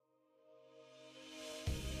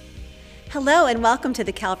Hello and welcome to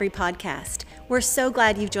the Calvary Podcast. We're so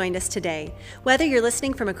glad you've joined us today. Whether you're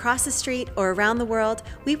listening from across the street or around the world,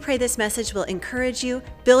 we pray this message will encourage you,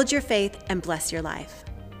 build your faith, and bless your life.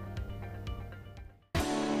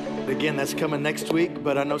 Again, that's coming next week,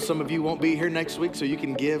 but I know some of you won't be here next week, so you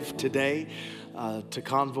can give today to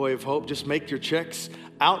Convoy of Hope. Just make your checks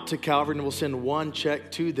out to Calvary, and we'll send one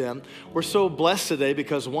check to them. We're so blessed today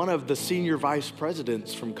because one of the senior vice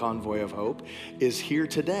presidents from Convoy of Hope is here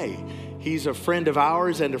today. He's a friend of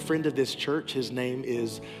ours and a friend of this church. His name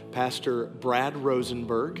is Pastor Brad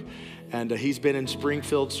Rosenberg, and he's been in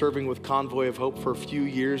Springfield serving with Convoy of Hope for a few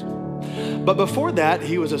years. But before that,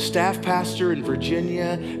 he was a staff pastor in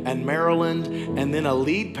Virginia and Maryland, and then a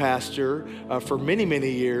lead pastor for many,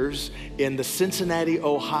 many years in the Cincinnati,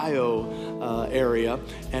 Ohio area.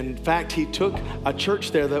 And in fact, he took a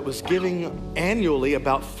church there that was giving annually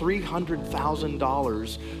about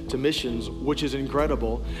 $300,000 to missions, which is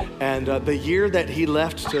incredible. And the year that he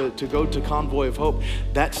left to go to Convoy of Hope,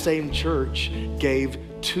 that same church gave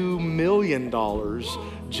 $2 million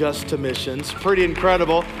just to missions. Pretty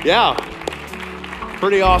incredible. Yeah,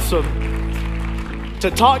 pretty awesome.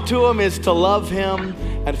 To talk to him is to love him.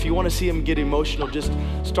 And if you want to see him get emotional, just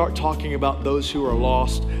start talking about those who are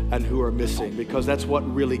lost and who are missing, because that's what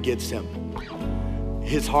really gets him.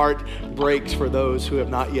 His heart breaks for those who have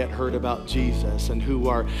not yet heard about Jesus and who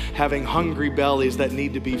are having hungry bellies that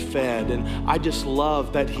need to be fed. And I just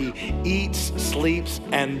love that he eats, sleeps,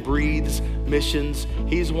 and breathes missions.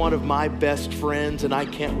 He's one of my best friends, and I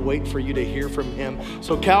can't wait for you to hear from him.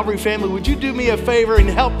 So Calvary family, would you do me a favor and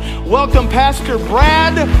help welcome Pastor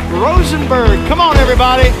Brad Rosenberg? Come on,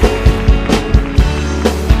 everybody.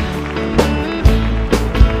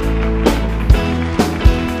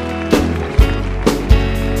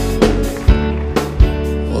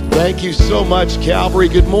 Thank you so much, Calvary.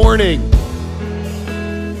 Good morning.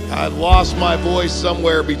 I've lost my voice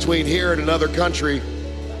somewhere between here and another country,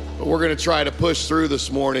 but we're going to try to push through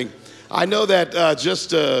this morning. I know that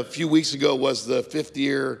just a few weeks ago was the 5th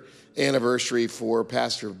year anniversary for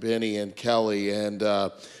Pastor Benny and Kelly, and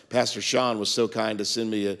Pastor Sean was so kind to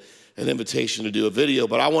send me an invitation to do a video,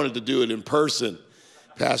 but I wanted to do it in person,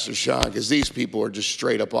 Pastor Sean, because these people are just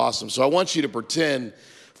straight up awesome. So I want you to pretend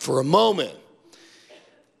for a moment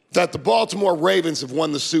that the Baltimore Ravens have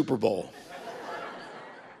won the Super Bowl.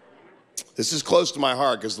 This is close to my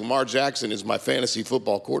heart because Lamar Jackson is my fantasy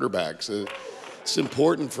football quarterback, so it's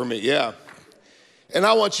important for me, yeah. And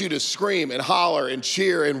I want you to scream and holler and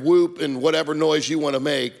cheer and whoop and whatever noise you want to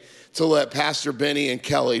make to let Pastor Benny and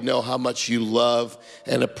Kelly know how much you love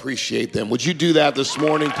and appreciate them. Would you do that this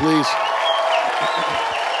morning, please?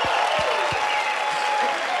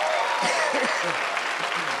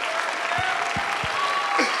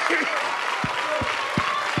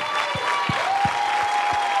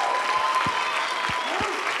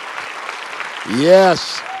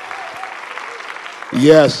 Yes.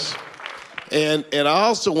 Yes. And I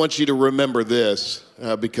also want you to remember this,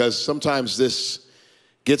 because sometimes this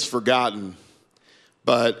gets forgotten.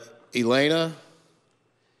 But Elena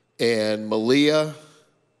and Malia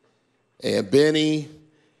and Benny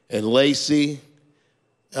and Lacey,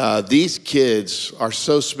 these kids are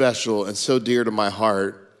so special and so dear to my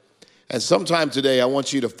heart. And sometime today, I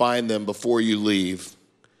want you to find them before you leave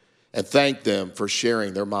and thank them for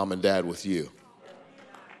sharing their mom and dad with you.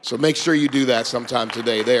 So make sure you do that sometime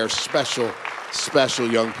today. They are special,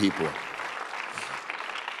 special young people.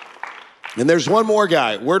 And there's one more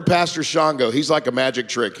guy. Where'd Pastor Sean go? He's like a magic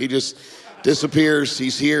trick. He just disappears.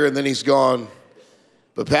 He's here and then he's gone.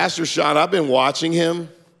 But Pastor Sean, I've been watching him,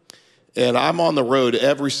 and I'm on the road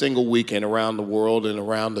every single weekend around the world and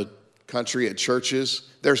around the country at churches.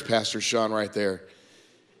 There's Pastor Sean right there.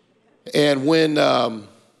 And when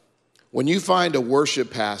you find a worship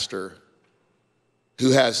pastor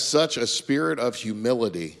who has such a spirit of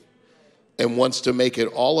humility and wants to make it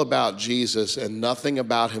all about Jesus and nothing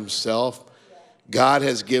about himself, God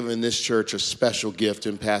has given this church a special gift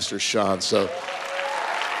in Pastor Sean. So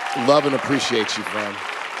love and appreciate you, friend.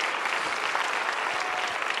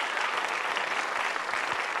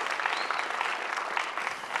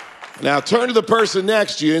 Now turn to the person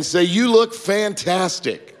next to you and say, "You look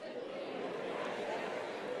fantastic."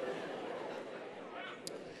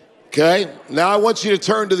 Okay, now I want you to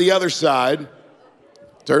turn to the other side.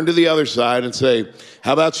 Turn to the other side and say,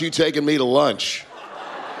 "How about you taking me to lunch?"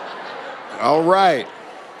 All right.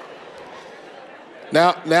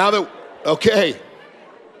 Now that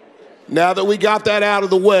we got that out of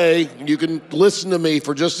the way, you can listen to me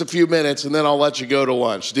for just a few minutes and then I'll let you go to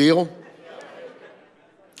lunch. Deal?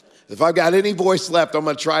 If I've got any voice left, I'm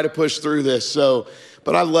going to try to push through this. So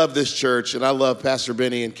But I love this church, and I love Pastor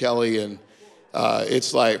Benny and Kelly, and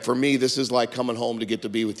it's like, for me, this is like coming home to get to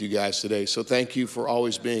be with you guys today. So thank you for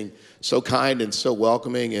always being so kind and so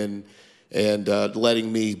welcoming and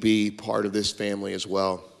letting me be part of this family as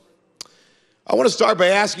well. I want to start by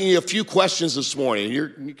asking you a few questions this morning.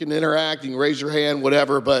 You can interact, you can raise your hand,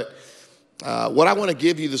 whatever, but what I want to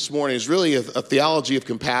give you this morning is really a theology of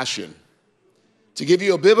compassion, to give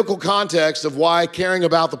you a biblical context of why caring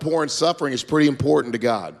about the poor and suffering is pretty important to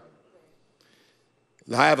God.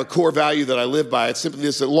 I have a core value that I live by. It's simply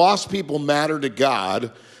this, that lost people matter to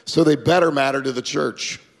God, so they better matter to the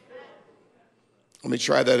church. Let me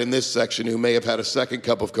try that in this section who may have had a second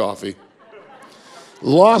cup of coffee.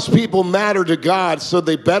 Lost people matter to God, so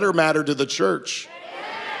they better matter to the church.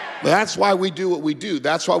 That's why we do what we do.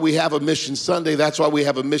 That's why we have a Mission Sunday. That's why we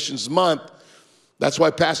have a Missions Month. That's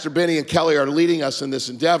why Pastor Benny and Kelly are leading us in this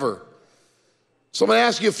endeavor. So I'm going to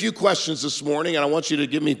ask you a few questions this morning, and I want you to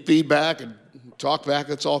give me feedback and talk back.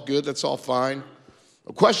 That's all good. That's all fine.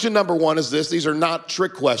 Question number one is this. These are not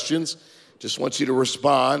trick questions. Just want you to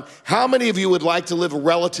respond. How many of you would like to live a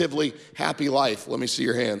relatively happy life? Let me see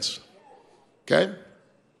your hands. Okay?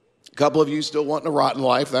 A couple of you still wanting a rotten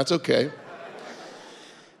life. That's okay.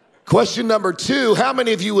 Question number two. How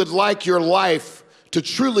many of you would like your life to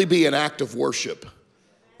truly be an act of worship?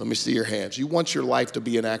 Let me see your hands. You want your life to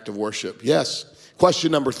be an act of worship? Yes.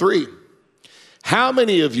 Question number three. How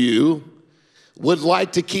many of you would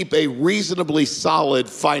like to keep a reasonably solid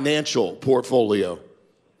financial portfolio?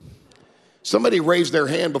 Somebody raised their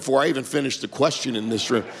hand before I even finished the question in this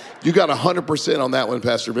room. You got 100% on that one,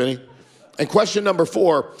 Pastor Benny. And question number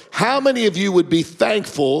four, how many of you would be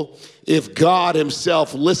thankful if God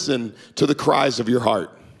himself listened to the cries of your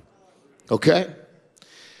heart? Okay?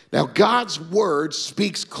 Now, God's word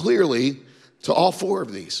speaks clearly to all four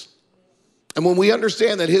of these. And when we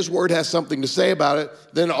understand that his word has something to say about it,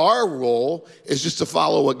 then our role is just to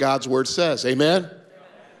follow what God's word says. Amen?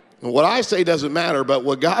 And what I say doesn't matter, but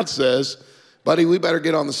what God says, buddy, we better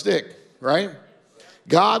get on the stick, right?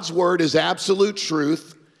 God's word is absolute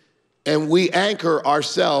truth, and we anchor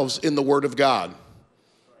ourselves in the word of God.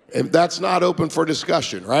 And that's not open for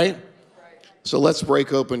discussion, right? So let's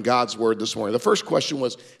break open God's word this morning. The first question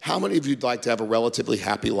was, how many of you would like to have a relatively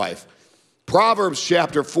happy life? Proverbs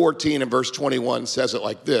chapter 14 and verse 21 says it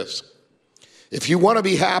like this. If you want to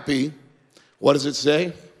be happy, what does it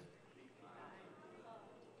say?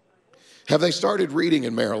 Have they started reading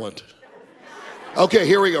in Maryland? Okay,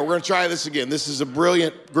 here we go. We're going to try this again. This is a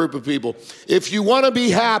brilliant group of people. If you want to be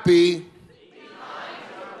happy,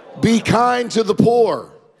 be kind to the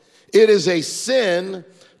poor. It is a sin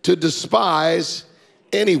to despise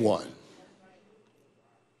anyone.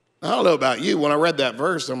 I don't know about you. When I read that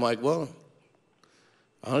verse, I'm like, well,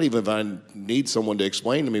 I don't even if I need someone to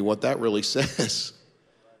explain to me what that really says.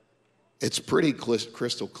 It's pretty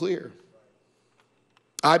crystal clear.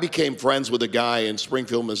 I became friends with a guy in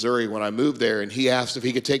Springfield, Missouri when I moved there, and he asked if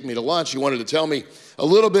he could take me to lunch. He wanted to tell me a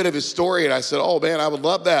little bit of his story, and I said, oh, man, I would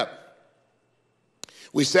love that.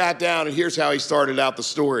 We sat down, and here's how he started out the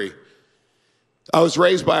story. I was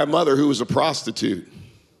raised by a mother who was a prostitute.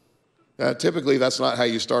 Typically, that's not how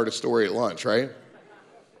you start a story at lunch, right?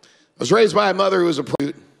 I was raised by a mother who was a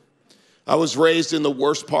prostitute. I was raised in the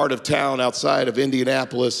worst part of town outside of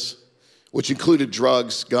Indianapolis, which included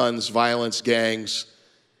drugs, guns, violence, gangs.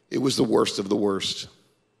 It was the worst of the worst.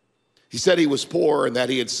 He said he was poor and that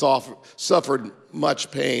he had suffered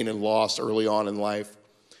much pain and loss early on in life.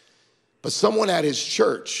 But someone at his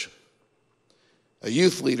church, a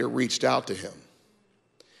youth leader, reached out to him.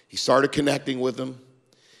 He started connecting with him.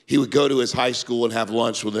 He would go to his high school and have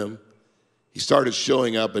lunch with him. He started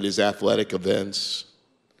showing up at his athletic events.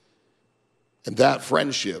 And that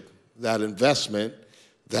friendship, that investment,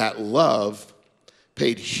 that love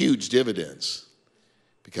paid huge dividends.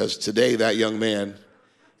 Because today that young man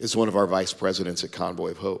is one of our vice presidents at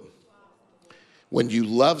Convoy of Hope. When you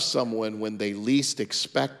love someone when they least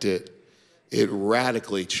expect it, it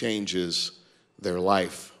radically changes their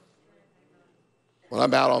life. When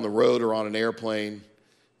I'm out on the road or on an airplane,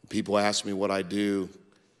 people ask me what I do.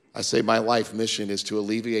 I say my life mission is to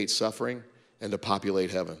alleviate suffering and to populate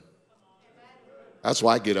heaven. That's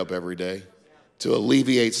why I get up every day, to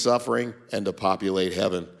alleviate suffering and to populate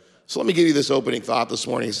heaven. So let me give you this opening thought this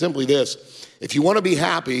morning. It's simply this. If you want to be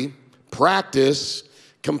happy, practice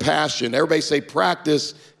compassion. Everybody say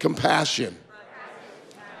practice compassion.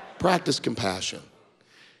 Practice compassion.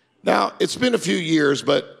 Now, it's been a few years,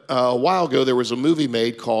 but a while ago there was a movie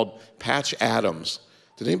made called Patch Adams.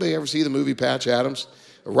 Did anybody ever see the movie Patch Adams?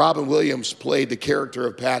 Robin Williams played the character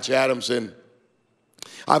of Patch Adams, and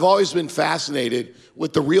I've always been fascinated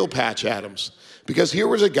with the real Patch Adams Because here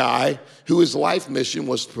was a guy whose life mission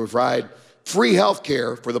was to provide free health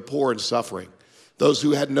care for the poor and suffering, those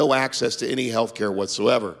who had no access to any health care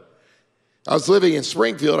whatsoever. I was living in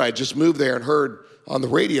Springfield. I had just moved there and heard on the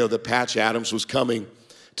radio that Patch Adams was coming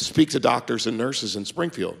to speak to doctors and nurses in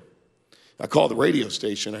Springfield. I called the radio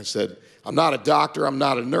station. I said, I'm not a doctor, I'm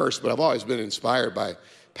not a nurse, but I've always been inspired by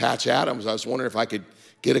Patch Adams. I was wondering if I could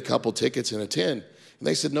get a couple tickets and attend. And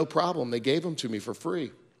they said, no problem. They gave them to me for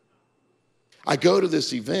free. I go to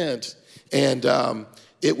this event, and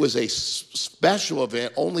it was a special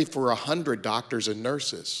event only for 100 doctors and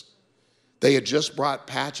nurses. They had just brought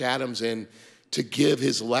Patch Adams in to give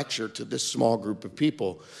his lecture to this small group of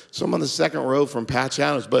people. So I'm on the second row from Patch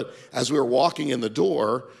Adams, but as we were walking in the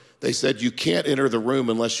door, they said, you can't enter the room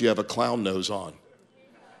unless you have a clown nose on.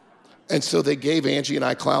 And so they gave Angie and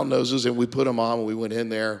I clown noses, and we put them on when we went in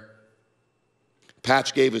there.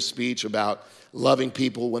 Patch gave a speech about loving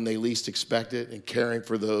people when they least expect it and caring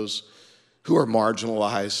for those who are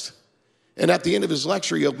marginalized. And at the end of his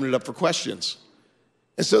lecture, he opened it up for questions.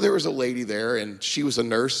 And so there was a lady there, and she was a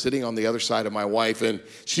nurse sitting on the other side of my wife, and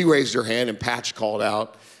she raised her hand, and Patch called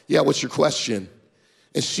out, yeah, what's your question?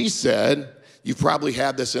 And she said, you've probably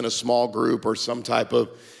had this in a small group or some type of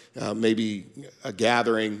maybe a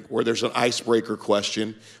gathering where there's an icebreaker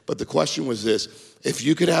question. But the question was this: if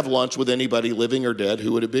you could have lunch with anybody living or dead,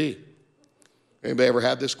 who would it be? Anybody ever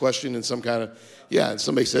had this question in some kind of, and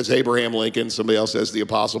somebody says Abraham Lincoln, somebody else says the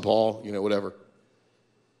Apostle Paul, whatever.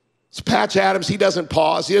 So Patch Adams, he doesn't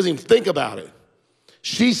pause. He doesn't even think about it.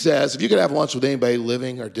 She says, if you could have lunch with anybody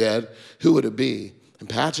living or dead, who would it be? And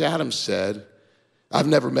Patch Adams said, I've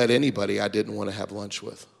never met anybody I didn't want to have lunch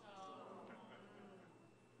with.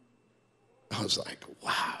 I was like,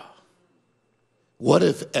 wow. What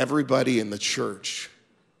if everybody in the church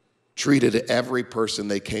treated every person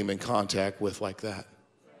they came in contact with like that?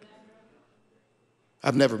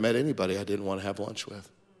 I've never met anybody I didn't want to have lunch with.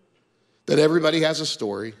 That everybody has a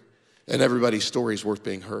story, and everybody's story is worth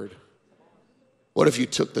being heard. What if you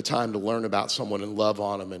took the time to learn about someone and love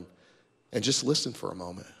on them and just listen for a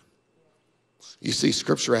moment? You see,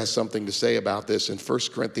 Scripture has something to say about this. In 1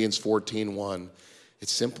 Corinthians 14:1, it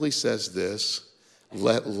simply says this: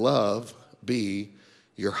 let love be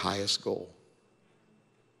your highest goal.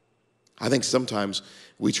 I think sometimes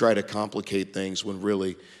we try to complicate things when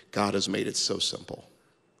really God has made it so simple.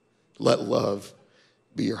 Let love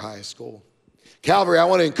be your highest goal. Calvary, I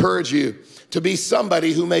want to encourage you to be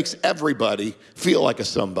somebody who makes everybody feel like a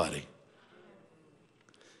somebody.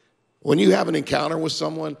 When you have an encounter with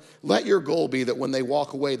someone, let your goal be that when they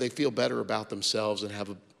walk away, they feel better about themselves and have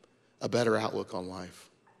a better outlook on life.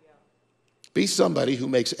 Be somebody who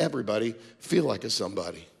makes everybody feel like a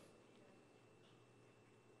somebody.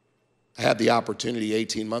 I had the opportunity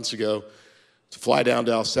 18 months ago to fly down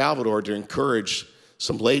to El Salvador to encourage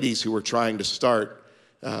some ladies who were trying to start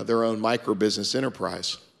their own micro-business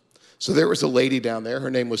enterprise. So there was a lady down there. Her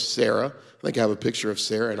name was Sarah. I think I have a picture of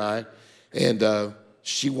Sarah and I. And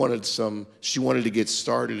she wanted to get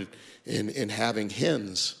started in having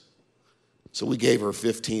hens. So we gave her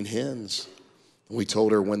 15 hens. And we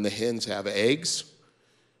told her when the hens have eggs,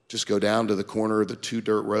 just go down to the corner of the 2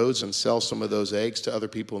 dirt roads and sell some of those eggs to other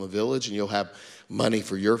people in the village, and you'll have money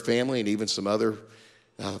for your family and even some other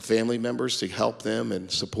family members to help them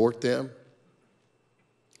and support them.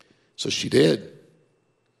 So she did.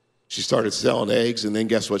 She started selling eggs, and then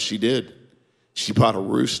guess what she did? She bought a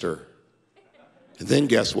rooster. And then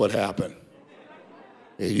guess what happened?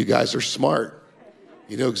 Yeah, you guys are smart.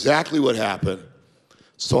 You know exactly what happened.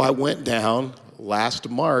 So I went down last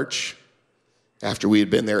March, after we had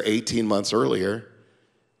been there 18 months earlier.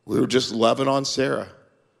 We were just loving on Sarah,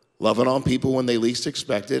 loving on people when they least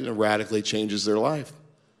expect it, and it radically changes their life.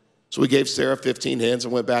 So we gave Sarah 15 hens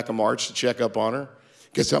and went back in March to check up on her.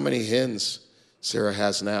 Guess how many hens Sarah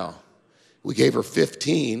has now? We gave her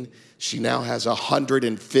 15. She now has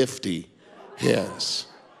 150 hens.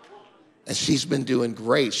 And she's been doing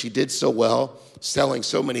great. She did so well selling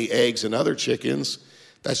so many eggs and other chickens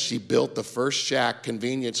that she built the first Shack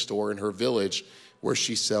convenience store in her village where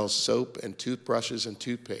she sells soap and toothbrushes and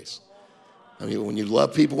toothpaste. I mean, when you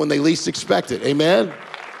love people when they least expect it, amen?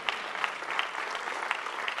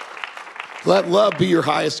 Let love be your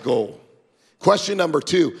highest goal. Question number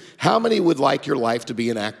 2, how many would like your life to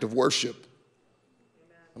be an act of worship?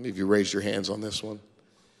 How many of you raised your hands on this one?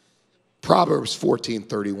 Proverbs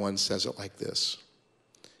 14:31 says it like this: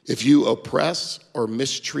 if you oppress or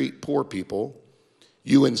mistreat poor people,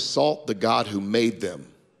 you insult the God who made them.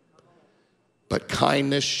 But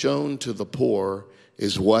kindness shown to the poor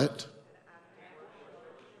is what?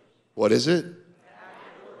 What is it?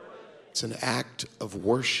 It's an act of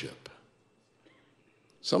worship.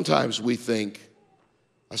 Sometimes we think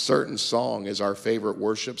a certain song is our favorite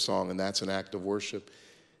worship song, and that's an act of worship.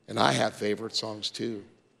 And I have favorite songs too.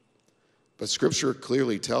 But Scripture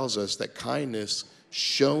clearly tells us that kindness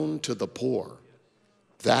shown to the poor,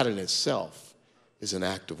 that in itself is an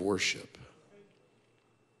act of worship.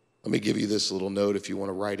 Let me give you this little note if you want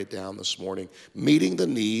to write it down this morning. Meeting the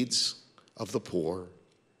needs of the poor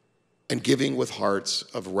and giving with hearts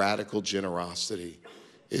of radical generosity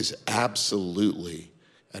is absolutely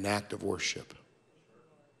an act of worship.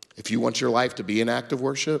 If you want your life to be an act of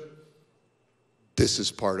worship, this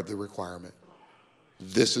is part of the requirement.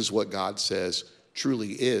 This is what God says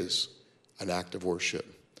truly is an act of worship.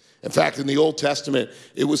 In fact, in the Old Testament,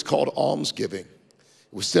 it was called almsgiving.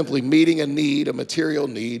 It was simply meeting a need, a material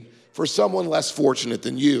need, for someone less fortunate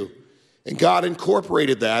than you. And God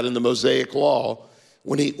incorporated that in the Mosaic Law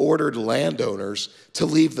when he ordered landowners to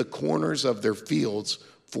leave the corners of their fields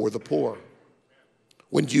for the poor.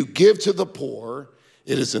 When you give to the poor,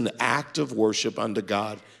 it is an act of worship unto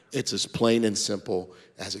God. It's as plain and simple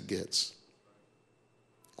as it gets.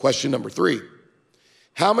 Question number 3.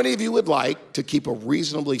 How many of you would like to keep a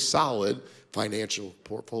reasonably solid financial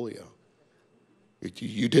portfolio?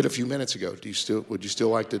 You did a few minutes ago. Would you still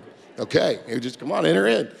like to? Okay, just come on, enter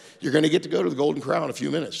in. You're going to get to go to the Golden Crown in a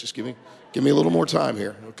few minutes. Just give me a little more time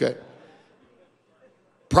here, okay?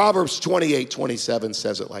 Proverbs 28:27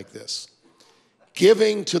 says it like this.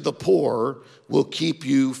 Giving to the poor will keep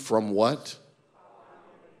you from what?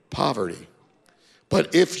 Poverty.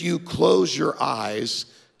 But if you close your eyes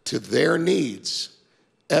to their needs,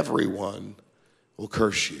 everyone will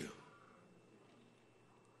curse you.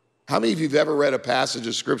 How many of you have ever read a passage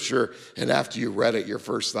of Scripture and after you read it, your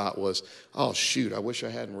first thought was, oh, shoot, I wish I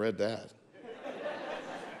hadn't read that?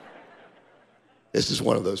 This is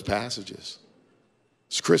one of those passages.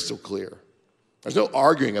 It's crystal clear. There's no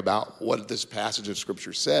arguing about what this passage of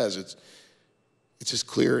Scripture says. It's as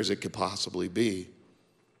clear as it could possibly be.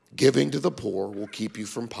 Giving to the poor will keep you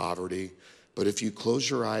from poverty, but if you close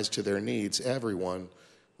your eyes to their needs, everyone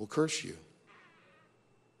will curse you.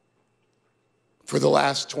 For the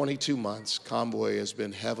last 22 months, Convoy has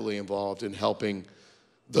been heavily involved in helping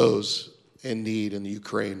those in need in the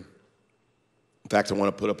Ukraine. In fact, I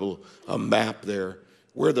want to put up a map there.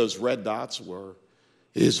 Where those red dots were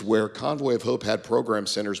is where Convoy of Hope had program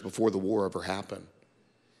centers before the war ever happened.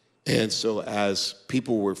 And so as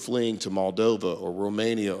people were fleeing to Moldova or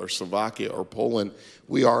Romania or Slovakia or Poland,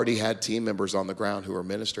 we already had team members on the ground who were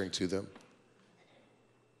ministering to them.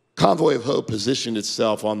 Convoy of Hope positioned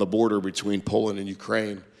itself on the border between Poland and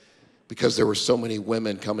Ukraine because there were so many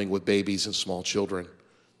women coming with babies and small children.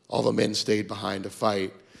 All the men stayed behind to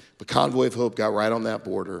fight. But Convoy of Hope got right on that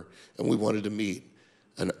border, and we wanted to meet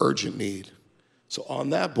an urgent need. So on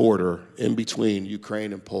that border, in between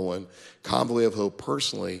Ukraine and Poland, Convoy of Hope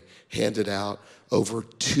personally handed out over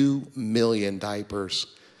 2 million diapers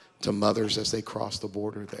to mothers as they crossed the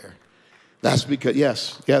border there. That's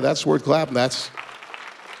because, that's worth clapping.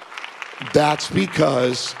 That's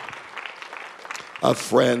because of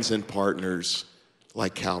friends and partners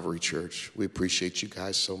like Calvary Church. We appreciate you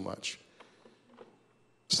guys so much.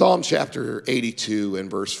 Psalm chapter 82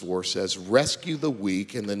 and verse 4 says, rescue the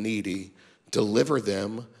weak and the needy, deliver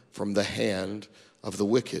them from the hand of the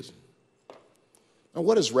wicked. Now,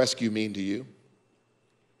 what does rescue mean to you?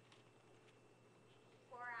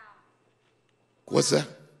 Pour out. What's that?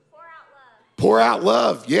 Pour out love. Pour out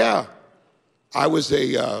love, yeah. I was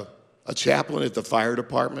a chaplain at the fire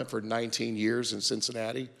department for 19 years in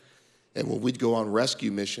Cincinnati. And when we'd go on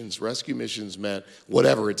rescue missions meant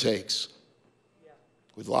whatever it takes.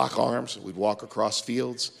 We'd lock arms, and we'd walk across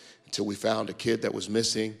fields until we found a kid that was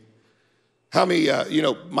missing. How many,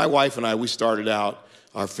 my wife and I, we started out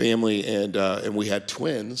our family, and we had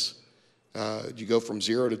twins. You go from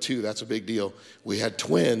 0 to 2, that's a big deal. We had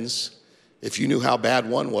twins. If you knew how bad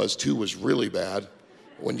one was, 2 was really bad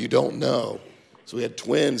when you don't know. So we had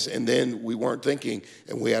twins, and then we weren't thinking,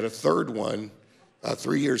 and we had a third one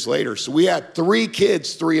 3 years later. So we had 3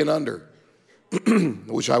 kids, 3 and under,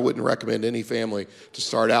 which I wouldn't recommend any family to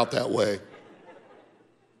start out that way.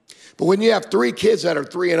 But when you have 3 kids that are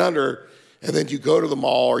 3 and under, and then you go to the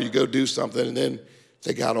mall or you go do something, and then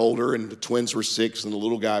they got older, and the twins were 6, and the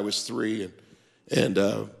little guy was 3. And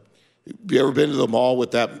you ever been to the mall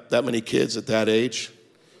with that many kids at that age?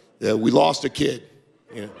 We lost a kid.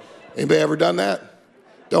 Anybody ever done that?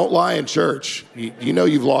 Don't lie in church. You know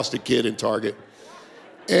you've lost a kid in Target.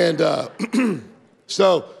 And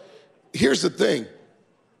so here's the thing.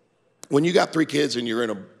 When you got 3 kids and you're in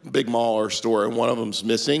a big mall or store and one of them's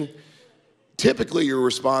missing, typically your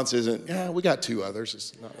response isn't, we got 2 others.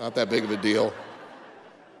 It's not that big of a deal.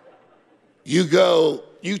 You go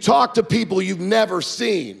You talk to people you've never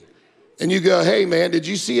seen, and you go, hey, man, did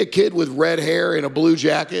you see a kid with red hair in a blue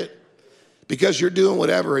jacket? Because you're doing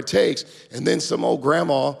whatever it takes, and then some old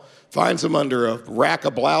grandma finds them under a rack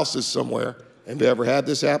of blouses somewhere. Have you ever had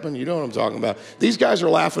this happen? You know what I'm talking about. These guys are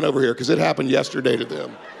laughing over here because it happened yesterday to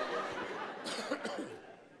them.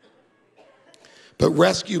 But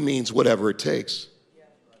rescue means whatever it takes.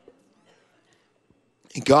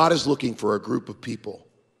 And God is looking for a group of people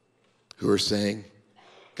who are saying,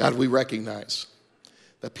 God, we recognize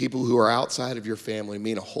that people who are outside of your family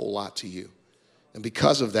mean a whole lot to you. And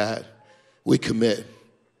because of that, we commit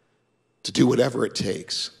to do whatever it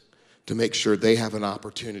takes to make sure they have an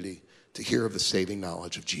opportunity to hear of the saving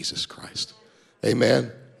knowledge of Jesus Christ.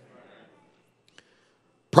 Amen.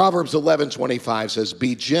 Proverbs 11:25 says,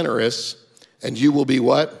 be generous and you will be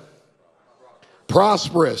what?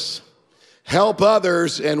 Prosperous. Help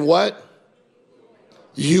others and what?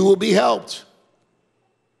 You will be helped.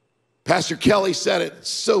 Pastor Kelly said it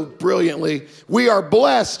so brilliantly. We are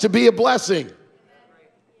blessed to be a blessing.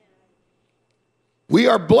 We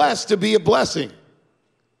are blessed to be a blessing.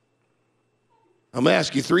 I'm going to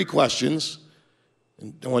ask you 3 questions,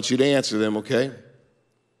 and I want you to answer them, okay?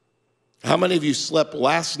 How many of you slept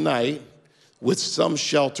last night with some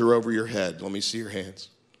shelter over your head? Let me see your hands,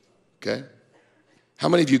 okay? How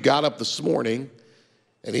many of you got up this morning,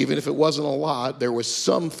 and even if it wasn't a lot, there was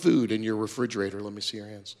some food in your refrigerator? Let me see your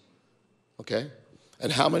hands, okay?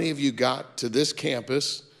 And how many of you got to this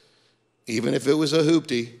campus, even if it was a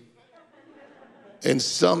hoopty, in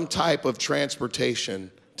some type of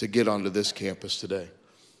transportation to get onto this campus today?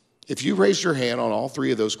 If you raise your hand on all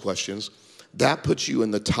 3 of those questions, that puts you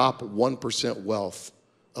in the top 1% wealth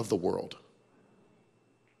of the world.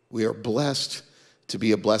 We are blessed to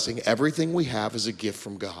be a blessing. Everything we have is a gift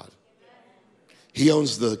from God. He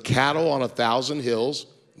owns the cattle on 1,000 hills.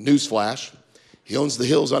 Newsflash. He owns the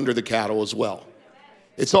hills under the cattle as well.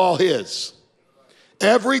 It's all his.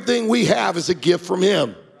 Everything we have is a gift from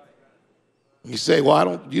him. You say,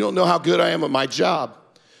 well, you don't know how good I am at my job.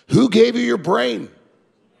 Who gave you your brain?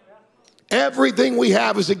 Everything we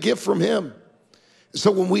have is a gift from him.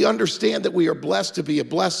 So when we understand that we are blessed to be a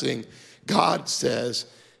blessing, God says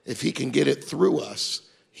if he can get it through us,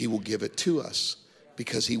 he will give it to us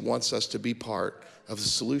because he wants us to be part of the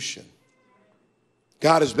solution.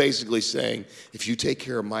 God is basically saying, if you take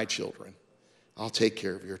care of my children, I'll take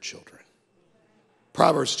care of your children.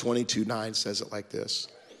 Proverbs 22:9 says it like this.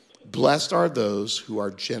 Blessed are those who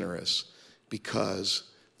are generous because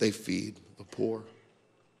they feed the poor.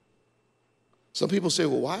 Some people say,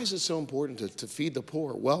 well, why is it so important to feed the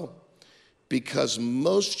poor? Well, because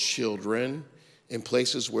most children in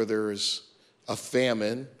places where there is a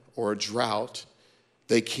famine or a drought,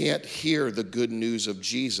 they can't hear the good news of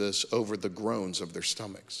Jesus over the groans of their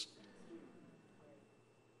stomachs.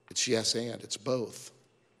 It's yes and, it's both.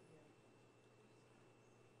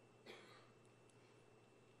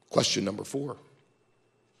 Question number 4.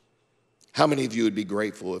 How many of you would be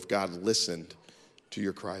grateful if God listened to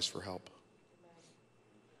your cries for help?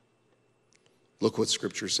 Look what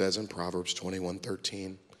Scripture says in Proverbs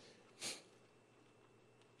 21:13.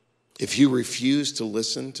 If you refuse to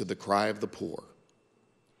listen to the cry of the poor,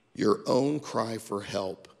 your own cry for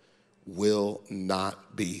help will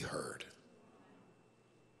not be heard.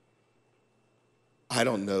 I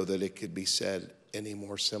don't know that it could be said any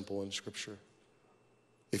more simple in Scripture.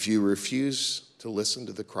 If you refuse to listen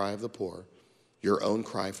to the cry of the poor, your own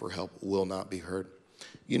cry for help will not be heard.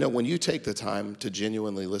 You know, when you take the time to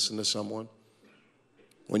genuinely listen to someone,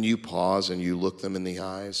 when you pause and you look them in the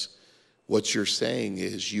eyes, what you're saying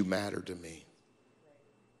is, you matter to me.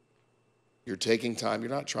 You're taking time. You're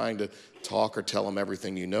not trying to talk or tell them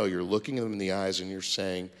everything you know. You're looking them in the eyes and you're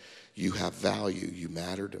saying, you have value. You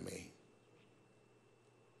matter to me.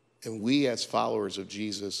 And we as followers of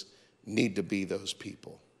Jesus need to be those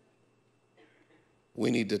people. We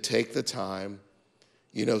need to take the time.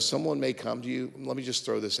 You know, someone may come to you. Let me just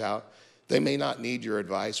throw this out. They may not need your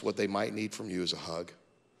advice. What they might need from you is a hug.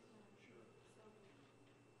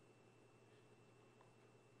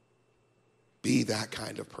 Be that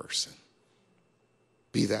kind of person.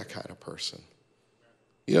 Be that kind of person.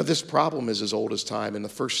 You know, this problem is as old as time. In the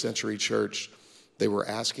first century church, they were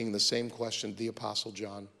asking the same question to the Apostle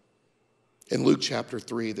John. In Luke chapter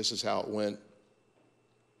 3, this is how it went.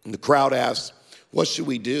 And the crowd asked, what should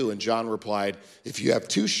we do? And John replied, if you have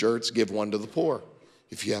 2 shirts, give one to the poor.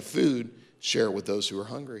 If you have food, share it with those who are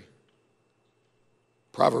hungry.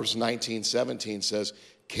 Proverbs 19:17 says,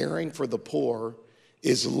 caring for the poor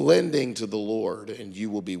is lending to the Lord, and you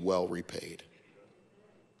will be well repaid.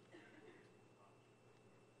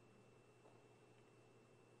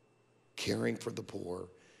 caring for the poor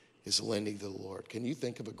is lending to the Lord. Can you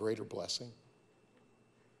think of a greater blessing?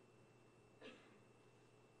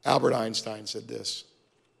 Albert Einstein said this: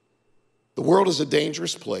 the world is a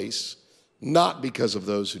dangerous place, not because of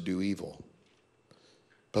those who do evil,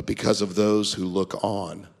 but because of those who look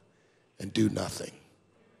on and do nothing.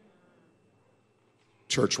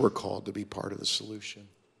 Church, we're called to be part of the solution.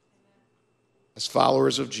 As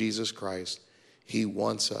followers of Jesus Christ, he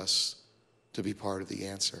wants us to be part of the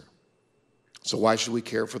answer. So why should we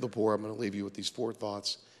care for the poor? I'm going to leave you with these 4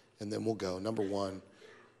 thoughts, and then we'll go. Number 1,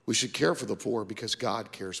 we should care for the poor because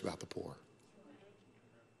God cares about the poor.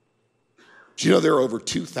 Do you know there are over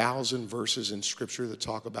 2,000 verses in Scripture that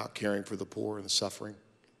talk about caring for the poor and the suffering?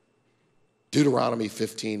 Deuteronomy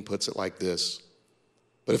 15 puts it like this: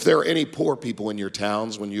 but if there are any poor people in your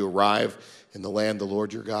towns when you arrive in the land the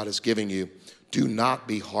Lord your God is giving you, do not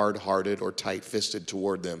be hard-hearted or tight-fisted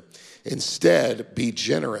toward them. Instead, be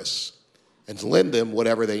generous and lend them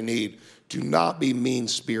whatever they need. Do not be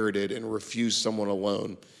mean-spirited and refuse someone a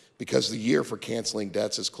loan, because the year for canceling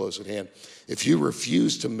debts is close at hand. If you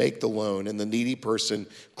refuse to make the loan and the needy person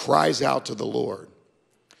cries out to the Lord,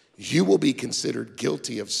 you will be considered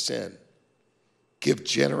guilty of sin. Give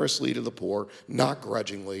generously to the poor, not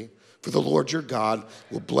grudgingly, for the Lord your God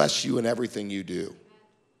will bless you in everything you do.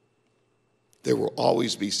 There will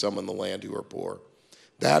always be some in the land who are poor.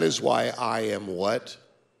 That is why I am what?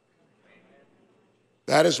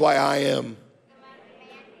 That is why I am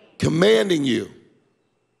commanding you.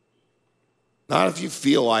 Not if you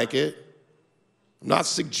feel like it. I'm not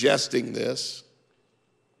suggesting this.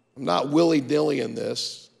 I'm not willy-nilly in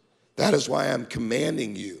this. That is why I'm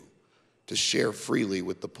commanding you to share freely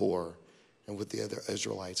with the poor and with the other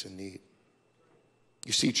Israelites in need.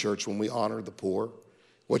 You see, church, when we honor the poor,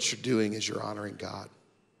 what you're doing is you're honoring God.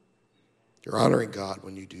 You're honoring God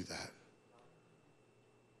when you do that.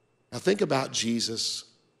 Now think about Jesus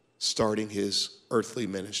starting his earthly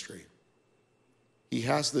ministry. He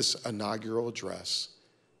has this inaugural address,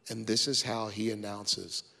 and this is how he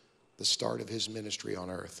announces the start of his ministry on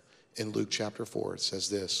earth. In Luke chapter 4, it says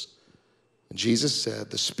this: and Jesus said,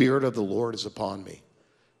 the Spirit of the Lord is upon me,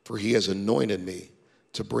 for he has anointed me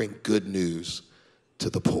to bring good news to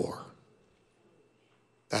the poor.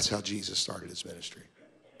 That's how Jesus started his ministry.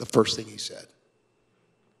 The first thing he said.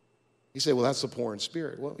 You say, well, that's the poor in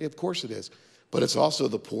spirit. Well, of course it is. But it's also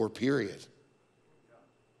the poor, period.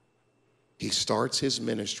 He starts his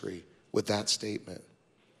ministry with that statement.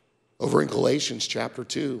 Over in Galatians chapter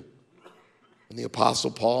 2, when the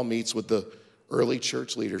Apostle Paul meets with the early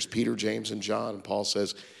church leaders, Peter, James, and John, and Paul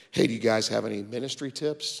says, hey, do you guys have any ministry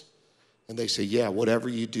tips? And they say, yeah, whatever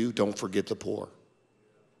you do, don't forget the poor.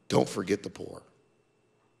 Don't forget the poor.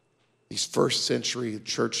 These first century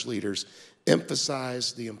church leaders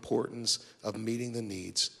emphasized the importance of meeting the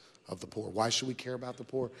needs of the poor. Why should we care about the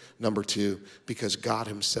poor? Number 2, because God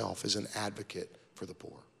himself is an advocate for the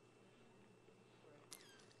poor.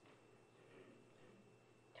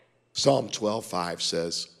 Psalm 12:5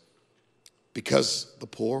 says, because the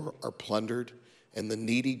poor are plundered and the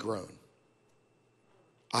needy groan,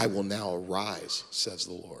 I will now arise, says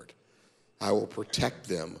the Lord. I will protect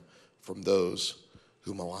them from those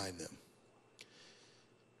who malign them.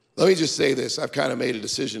 Let me just say this. I've kind of made a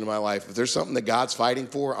decision in my life. If there's something that God's fighting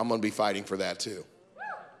for, I'm going to be fighting for that too.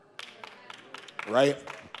 Right?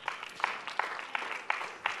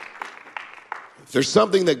 If there's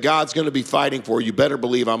something that God's going to be fighting for, you better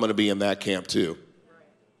believe I'm going to be in that camp too.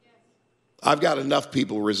 I've got enough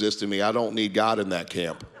people resisting me. I don't need God in that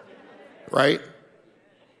camp. Right?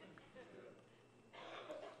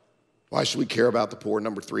 Why should we care about the poor?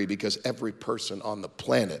 Number 3, because every person on the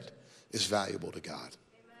planet is valuable to God.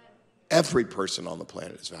 Every person on the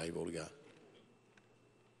planet is valuable to God.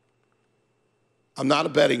 I'm not a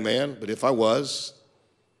betting man, but if I was,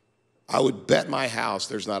 I would bet my house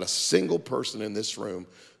there's not a single person in this room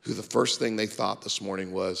who the first thing they thought this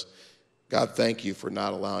morning was, God, thank you for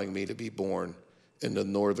not allowing me to be born in the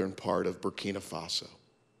northern part of Burkina Faso.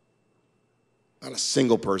 Not a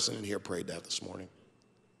single person in here prayed that this morning.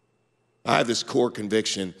 I have this core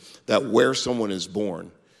conviction that where someone is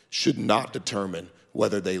born should not determine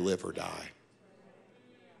whether they live or die.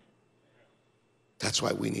 That's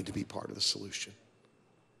why we need to be part of the solution.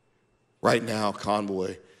 Right now,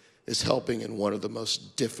 Convoy is helping in one of the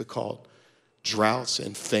most difficult droughts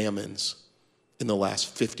and famines in the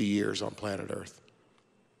last 50 years on planet Earth.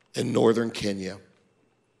 In northern Kenya,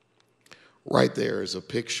 right there is a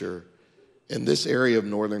picture. In this area of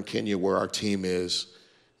northern Kenya where our team is,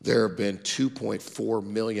 there have been 2.4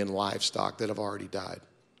 million livestock that have already died.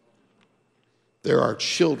 There are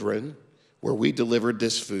children where we delivered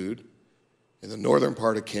this food in the northern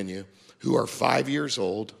part of Kenya who are 5 years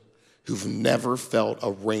old who've never felt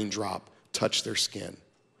a raindrop touch their skin.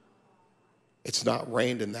 It's not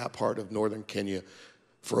rained in that part of northern Kenya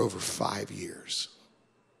for over 5 years.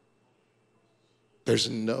 There's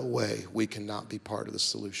no way we cannot be part of the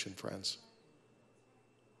solution, friends.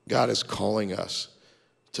 God is calling us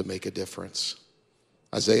to make a difference.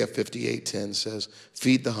 Isaiah 58:10 says,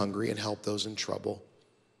 feed the hungry and help those in trouble.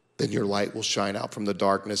 Then your light will shine out from the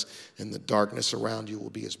darkness, and the darkness around you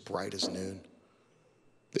will be as bright as noon.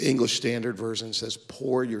 The English Standard Version says,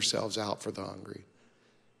 pour yourselves out for the hungry.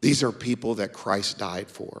 These are people that Christ died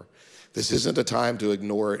for. This isn't a time to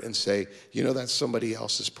ignore it and say, that's somebody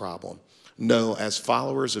else's problem. No, as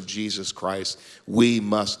followers of Jesus Christ, we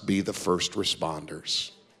must be the first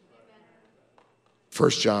responders. 1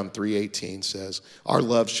 John 3:18 says, our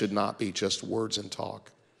love should not be just words and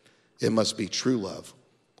talk. It must be true love,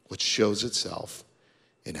 which shows itself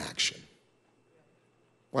in action.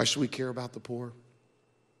 Why should we care about the poor?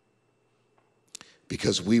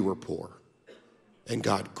 Because we were poor, and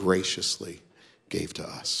God graciously gave to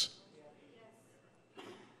us.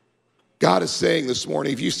 God is saying this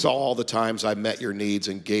morning, if you saw all the times I met your needs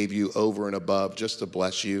and gave you over and above just to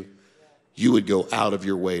bless you, you would go out of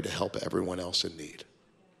your way to help everyone else in need.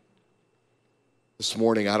 This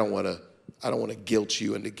morning, I don't want to guilt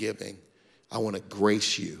you into giving. I want to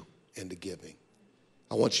grace you into giving.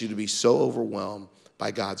 I want you to be so overwhelmed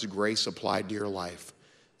by God's grace applied to your life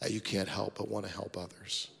that you can't help but want to help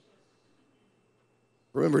others.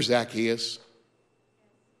 Remember Zacchaeus?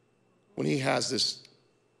 When he has this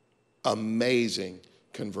amazing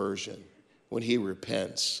conversion, when he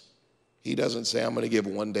repents, he doesn't say, I'm going to give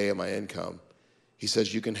one day of my income. He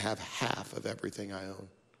says, you can have half of everything I own.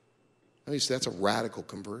 I mean, that's a radical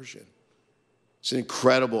conversion. It's an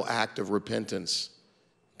incredible act of repentance,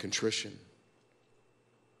 contrition.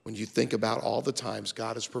 When you think about all the times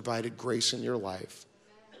God has provided grace in your life,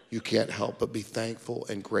 you can't help but be thankful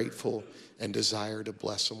and grateful and desire to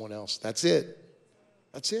bless someone else. That's it.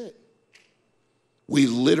 That's it. We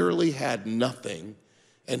literally had nothing,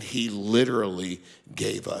 and he literally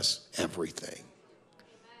gave us everything.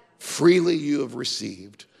 Freely you have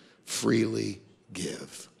received, freely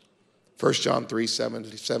give. 1 John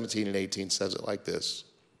 3:17 and 18 says it like this.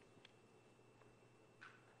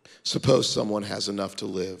 Suppose someone has enough to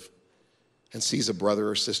live and sees a brother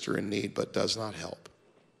or sister in need but does not help.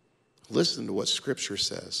 Listen to what Scripture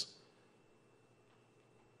says.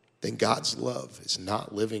 Then God's love is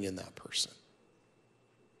not living in that person.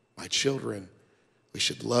 My children, we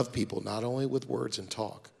should love people not only with words and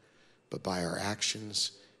talk, but by our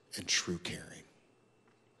actions and true caring.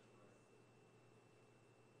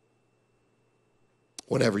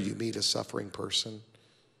 Whenever you meet a suffering person,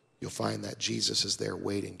 you'll find that Jesus is there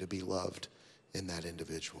waiting to be loved in that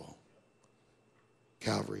individual.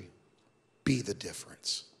 Calvary, be the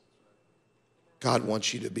difference. God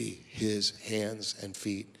wants you to be his hands and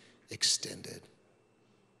feet extended.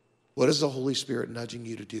 What is the Holy Spirit nudging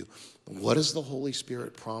you to do? What is the Holy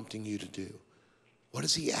Spirit prompting you to do? What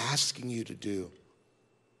is he asking you to do?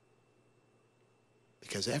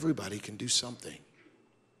 Because everybody can do something.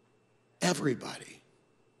 Everybody.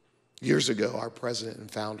 Years ago, our president and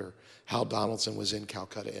founder, Hal Donaldson, was in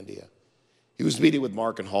Calcutta, India. He was meeting with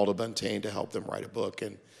Mark and Huldah Buntain to help them write a book.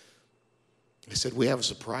 And they said, we have a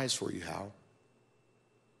surprise for you, Hal.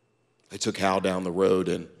 They took Hal down the road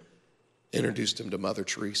and introduced him to Mother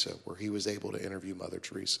Teresa, where he was able to interview Mother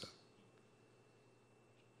Teresa.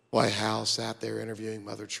 While Hal sat there interviewing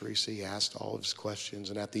Mother Teresa, he asked all of his questions.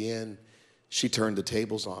 And at the end, she turned the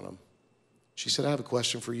tables on him. She said, I have a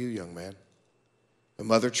question for you, young man. And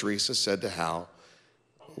Mother Teresa said to Hal,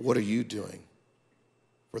 what are you doing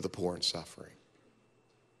for the poor and suffering?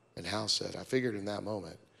 And Hal said, I figured in that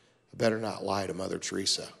moment, I better not lie to Mother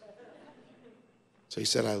Teresa. So he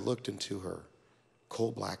said, I looked into her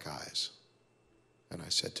coal black eyes, and I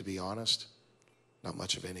said, to be honest, not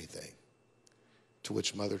much of anything. To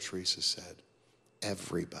which Mother Teresa said,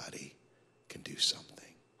 everybody can do something.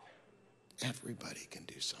 Everybody can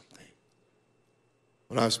do something.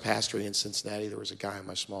 When I was pastoring in Cincinnati, there was a guy in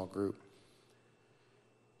my small group,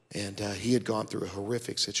 and he had gone through a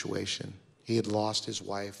horrific situation. He had lost his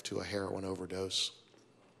wife to a heroin overdose.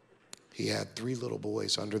 He had 3 little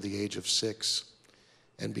boys under the age of 6,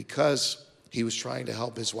 and because he was trying to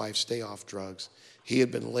help his wife stay off drugs, he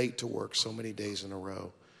had been late to work so many days in a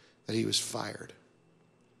row that he was fired.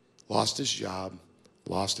 Lost his job,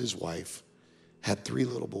 lost his wife, had 3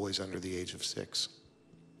 little boys under the age of 6.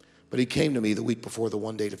 But he came to me the week before the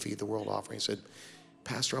One Day to Feed the World offering. He said,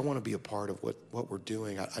 Pastor, I want to be a part of what we're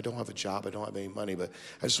doing. I don't have a job, I don't have any money, but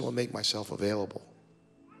I just want to make myself available.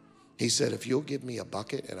 He said, if you'll give me a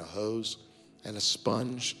bucket and a hose and a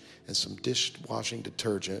sponge and some dishwashing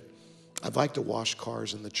detergent, I'd like to wash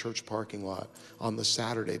cars in the church parking lot on the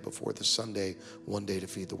Saturday before the Sunday One Day to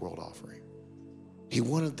Feed the World offering. He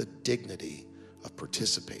wanted the dignity of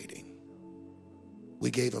participating. We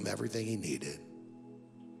gave him everything he needed.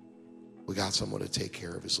 We got someone to take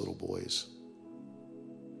care of his little boys.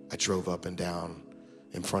 I drove up and down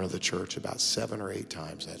in front of the church about 7 or 8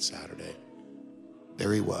 times that Saturday.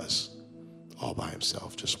 There he was, all by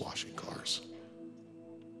himself, just washing cars.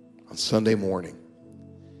 On Sunday morning,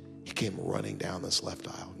 he came running down this left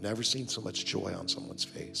aisle. Never seen so much joy on someone's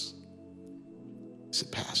face. He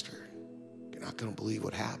said, Pastor, you're not going to believe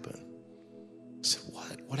what happened. I said,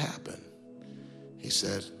 what? What happened? He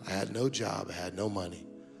said, I had no job. I had no money.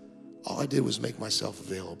 All I did was make myself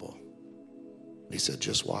available. He said,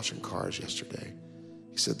 just washing cars yesterday.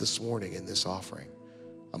 He said, this morning in this offering,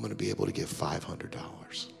 I'm going to be able to give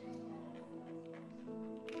 $500.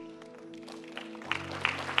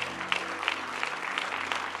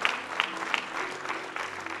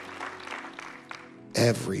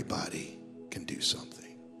 Everybody can do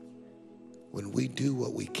something. When we do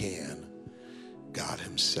what we can, God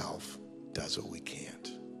himself does what we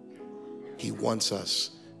can't. He wants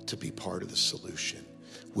us to be part of the solution.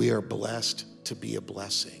 We are blessed to be a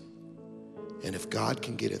blessing. And if God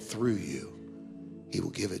can get it through you, he will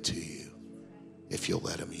give it to you if you'll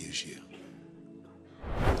let him use you.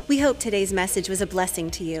 We hope today's message was a blessing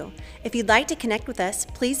to you. If you'd like to connect with us,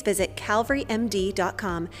 please visit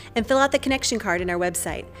calvarymd.com and fill out the connection card in our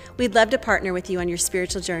website. We'd love to partner with you on your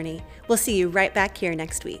spiritual journey. We'll see you right back here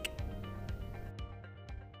next week.